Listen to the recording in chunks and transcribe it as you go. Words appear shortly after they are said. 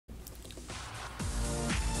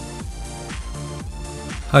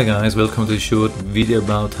Hi guys, welcome to a short video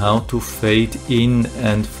about how to fade in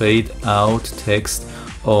and fade out text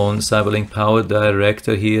on CyberLink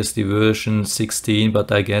PowerDirector. Here's the version 16, but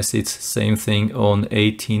I guess it's the same thing on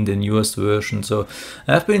 18, the newest version. So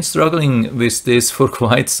I've been struggling with this for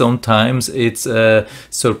quite some time. It's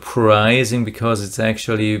surprising because it's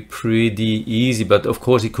actually pretty easy, but of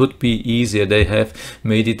course it could be easier. They have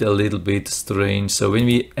made it a little bit strange. So when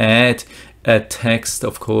we add text,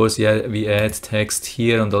 of course, we add text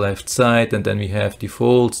here on the left side, and then we have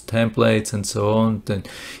defaults, templates, and so on. Then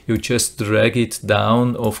you just drag it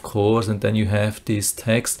down, of course, and then you have this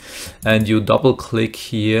text, and you double click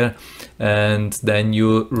here, and then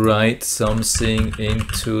you write something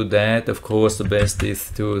into that. Of course, the best is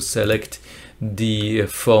to select the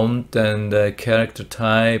font and character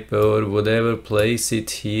type or whatever, place it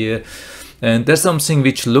here. And there's something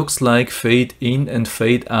which looks like fade in and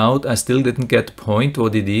fade out. I still didn't get the point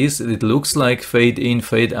what it is. It looks like fade in,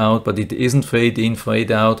 fade out, but it isn't fade in,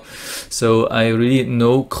 fade out. So I really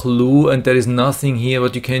no clue, and there is nothing here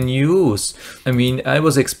what you can use. I mean, I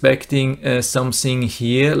was expecting something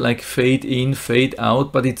here like fade in, fade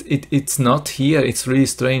out, but it's not here. It's really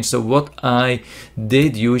strange. So what I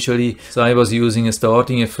did usually, so I was using a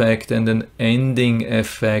starting effect and an ending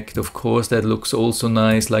effect. Of course, that looks also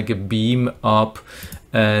nice, like a beam up,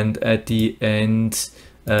 and at the end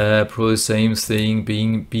probably same thing,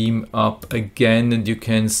 being beam up again, and you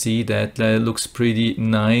can see that looks pretty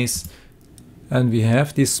nice. And we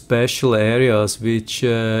have these special areas which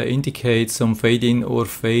indicate some fade in or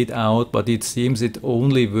fade out, but it seems it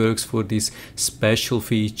only works for these special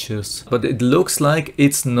features. But it looks like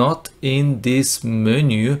it's not in this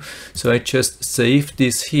menu, so I just save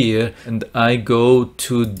this here and I go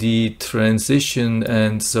to the transition,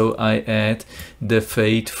 and so I add the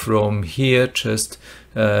fade from here, just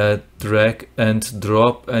drag and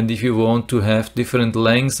drop. And if you want to have different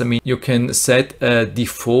lengths, I mean, you can set a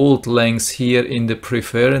default length here in the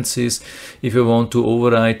preferences. If you want to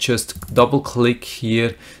override, just double click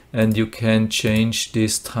here and you can change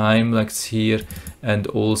this time like here, and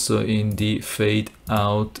also in the fade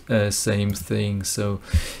out same thing. So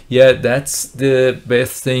yeah, that's the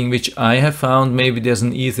best thing which I have found. Maybe there's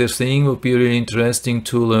an easier thing. Would be really interesting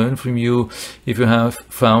to learn from you if you have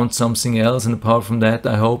found something else. And apart from that,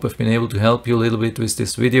 I hope I've been able to help you a little bit with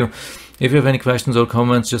this video. If you have any questions or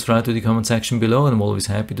comments, just write to the comment section below, and I'm always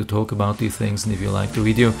happy to talk about these things. And if you like the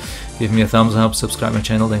video, give me a thumbs up, subscribe my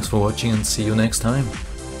channel. Thanks for watching, and see you next time.